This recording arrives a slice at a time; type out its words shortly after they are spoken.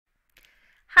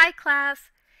Hi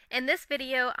class! In this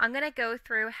video, I'm going to go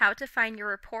through how to find your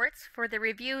reports for the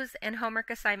reviews and homework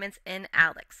assignments in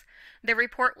ALEKS. The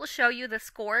report will show you the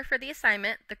score for the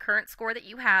assignment, the current score that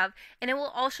you have, and it will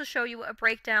also show you a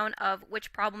breakdown of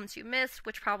which problems you missed,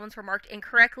 which problems were marked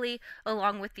incorrectly,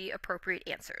 along with the appropriate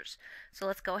answers. So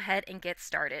let's go ahead and get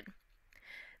started.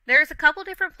 There's a couple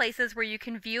different places where you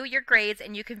can view your grades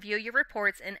and you can view your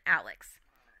reports in ALEKS.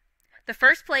 The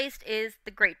first place is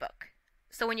the gradebook.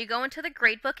 So when you go into the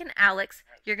gradebook in ALEKS,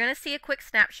 you're going to see a quick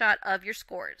snapshot of your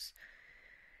scores.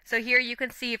 So here you can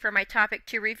see for my Topic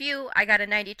 2 review, I got a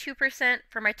 92%.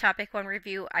 For my Topic 1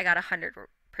 review, I got 100%.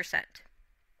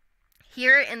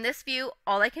 Here in this view,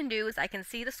 all I can do is I can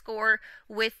see the score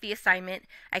with the assignment.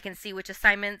 I can see which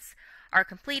assignments are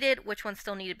completed, which ones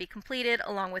still need to be completed,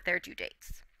 along with their due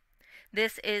dates.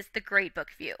 This is the gradebook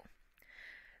view.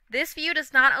 This view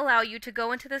does not allow you to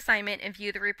go into the assignment and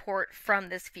view the report from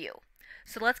this view.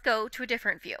 So let's go to a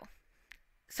different view.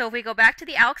 So if we go back to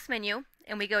the ALEKS menu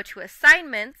and we go to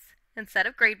Assignments instead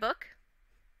of Gradebook,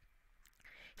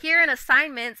 here in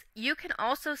Assignments you can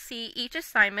also see each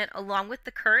assignment along with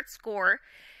the current score,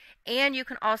 and you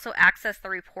can also access the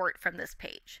report from this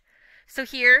page. So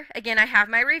here again I have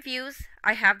my reviews,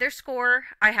 I have their score,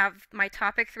 I have my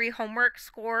Topic 3 homework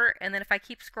score, and then if I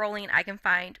keep scrolling I can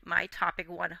find my Topic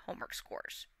 1 homework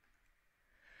scores.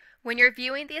 When you're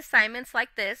viewing the assignments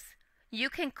like this, you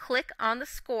can click on the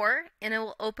score and it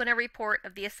will open a report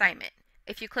of the assignment.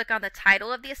 If you click on the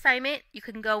title of the assignment, you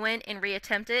can go in and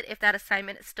reattempt it if that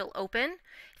assignment is still open.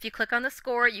 If you click on the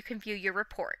score, you can view your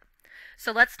report.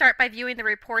 So let's start by viewing the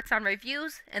reports on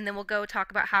reviews, and then we'll go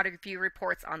talk about how to view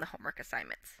reports on the homework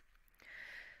assignments.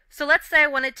 So let's say I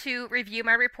wanted to review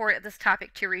my report of this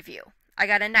Topic 2 review. I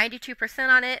got a 92%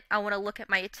 on it. I want to look at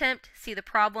my attempt, see the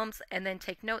problems, and then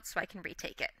take notes so I can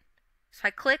retake it. So I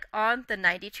click on the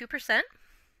 92%.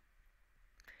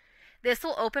 This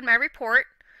will open my report.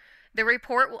 The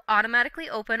report will automatically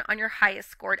open on your highest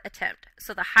scored attempt.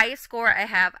 So the highest score I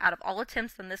have out of all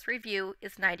attempts in this review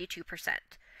is 92%.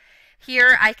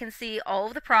 Here I can see all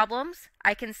of the problems.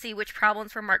 I can see which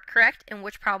problems were marked correct and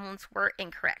which problems were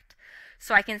incorrect.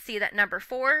 So I can see that number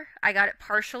 4, I got it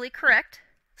partially correct.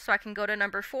 So I can go to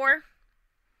number 4.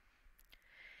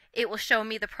 It will show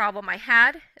me the problem I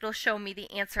had, it'll show me the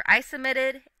answer I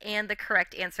submitted, and the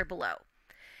correct answer below.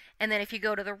 And then if you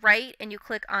go to the right and you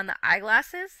click on the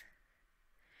eyeglasses,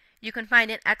 you can find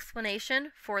an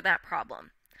explanation for that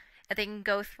problem. And then you can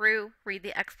go through, read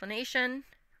the explanation,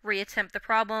 reattempt the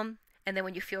problem, and then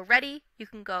when you feel ready, you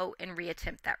can go and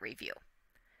reattempt that review.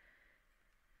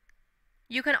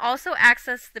 You can also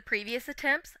access the previous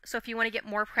attempts, so if you want to get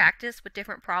more practice with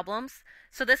different problems.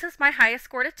 So this is my highest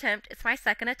scored attempt, it's my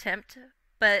second attempt,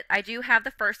 but I do have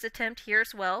the first attempt here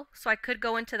as well, so I could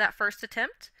go into that first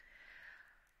attempt.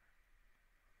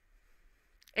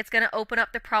 It's going to open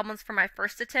up the problems for my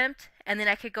first attempt, and then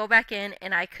I could go back in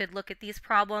and I could look at these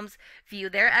problems, view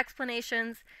their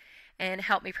explanations, and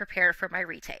help me prepare for my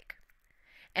retake.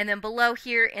 And then below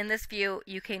here in this view,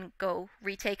 you can go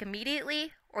retake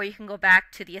immediately, or you can go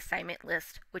back to the assignment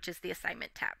list, which is the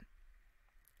assignment tab.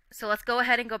 So let's go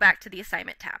ahead and go back to the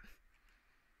assignment tab.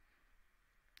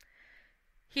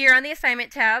 Here on the assignment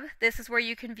tab, this is where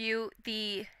you can view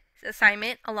the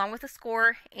assignment along with the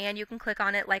score, and you can click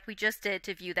on it like we just did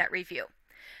to view that review.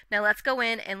 Now let's go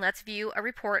in and let's view a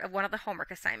report of one of the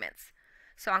homework assignments.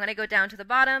 So I'm going to go down to the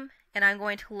bottom and I'm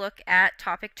going to look at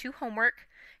Topic 2 homework,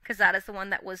 because that is the one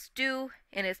that was due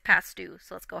and is past due.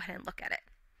 So let's go ahead and look at it.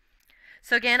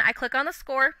 So again, I click on the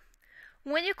score.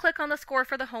 When you click on the score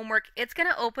for the homework, it's going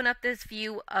to open up this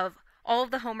view of all of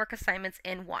the homework assignments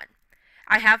in one.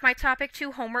 I have my Topic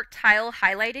 2 homework tile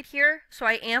highlighted here, so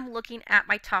I am looking at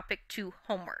my Topic 2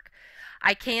 homework.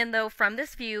 I can, though, from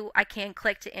this view, I can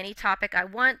click to any topic I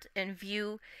want and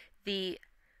view the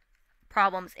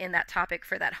problems in that topic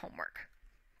for that homework.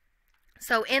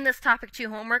 So in this Topic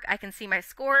 2 homework, I can see my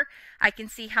score, I can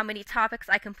see how many topics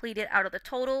I completed out of the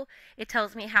total, it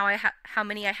tells me how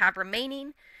many I have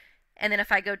remaining, and then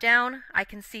if I go down, I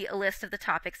can see a list of the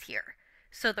topics here.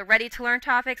 So the ready to learn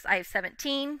topics, I have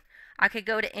 17. I could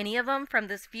go to any of them from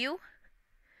this view,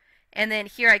 and then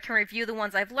here I can review the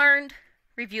ones I've learned,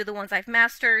 review the ones I've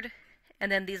mastered,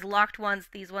 and then these locked ones,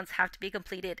 these ones have to be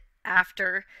completed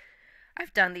after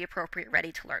I've done the appropriate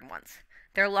ready to learn ones.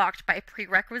 They're locked by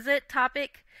prerequisite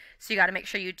topic, so you got to make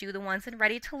sure you do the ones in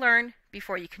ready to learn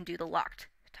before you can do the locked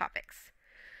topics.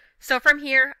 So from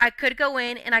here, I could go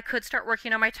in and I could start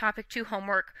working on my Topic 2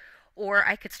 homework, or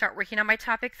I could start working on my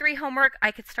Topic 3 homework.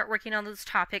 I could start working on those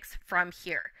topics from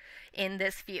here in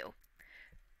this view.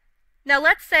 Now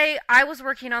let's say I was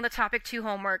working on the topic 2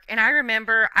 homework and I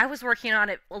remember I was working on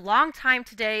it a long time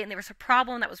today and there was a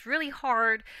problem that was really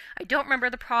hard. I don't remember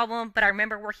the problem, but I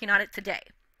remember working on it today.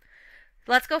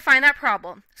 Let's go find that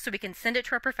problem so we can send it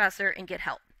to our professor and get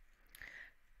help.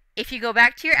 If you go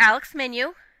back to your ALEKS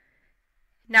menu,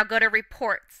 now go to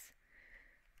Reports.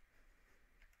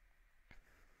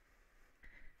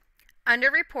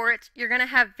 Under Reports, you're going to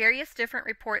have various different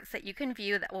reports that you can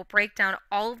view that will break down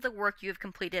all of the work you have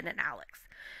completed in ALEKS.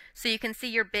 So you can see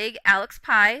your big ALEKS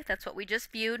pie, that's what we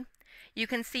just viewed. You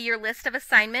can see your list of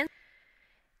assignments.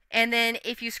 And then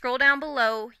if you scroll down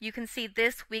below, you can see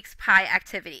this week's pie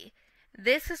activity.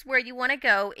 This is where you want to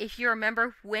go if you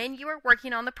remember when you were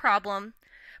working on the problem,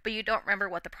 but you don't remember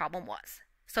what the problem was.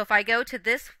 So if I go to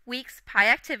this week's pie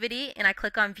activity and I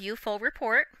click on View Full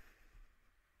Report,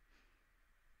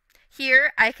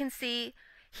 here I can see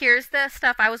here's the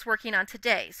stuff I was working on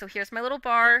today. So here's my little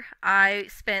bar. I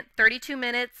spent 32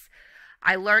 minutes.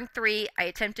 I learned 3. I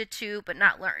attempted 2, but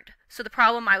not learned. So the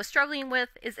problem I was struggling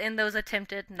with is in those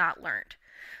attempted, not learned.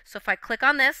 So if I click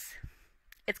on this,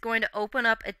 it's going to open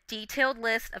up a detailed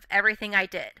list of everything I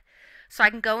did. So I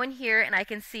can go in here and I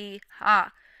can see,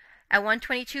 at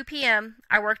 1:22 p.m.,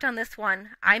 I worked on this one.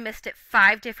 I missed it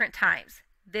 5 different times.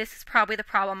 This is probably the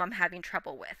problem I'm having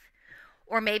trouble with.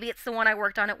 Or maybe it's the one I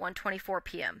worked on at 1:24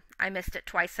 p.m. I missed it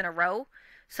twice in a row,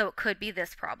 so it could be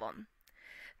this problem.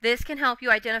 This can help you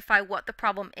identify what the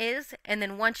problem is, and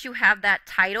then once you have that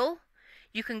title,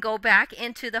 you can go back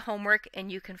into the homework and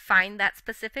you can find that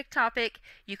specific topic,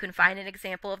 you can find an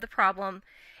example of the problem,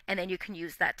 and then you can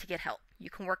use that to get help. You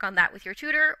can work on that with your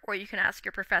tutor, or you can ask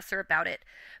your professor about it.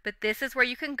 But this is where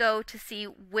you can go to see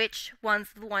which ones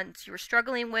are the ones you were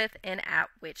struggling with and at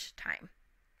which time.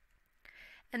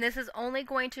 And this is only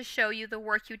going to show you the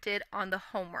work you did on the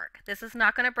homework. This is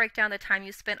not going to break down the time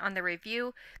you spent on the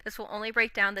review. This will only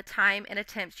break down the time and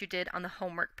attempts you did on the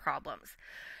homework problems.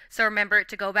 So remember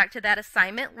to go back to that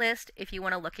assignment list if you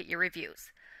want to look at your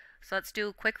reviews. So let's do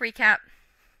a quick recap.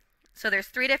 So there's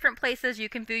 3 different places you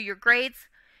can view your grades.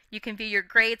 You can view your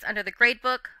grades under the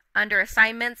gradebook, under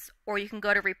assignments, or you can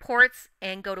go to reports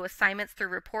and go to assignments through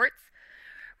reports.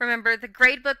 Remember, the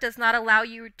gradebook does not allow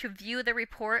you to view the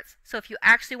reports, so if you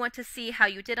actually want to see how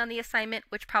you did on the assignment,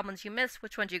 which problems you missed,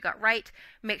 which ones you got right,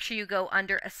 make sure you go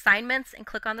under assignments and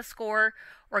click on the score,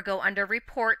 or go under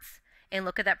reports and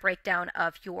look at that breakdown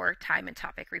of your time and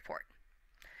topic report.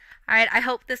 All right, I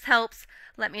hope this helps.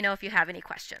 Let me know if you have any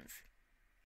questions.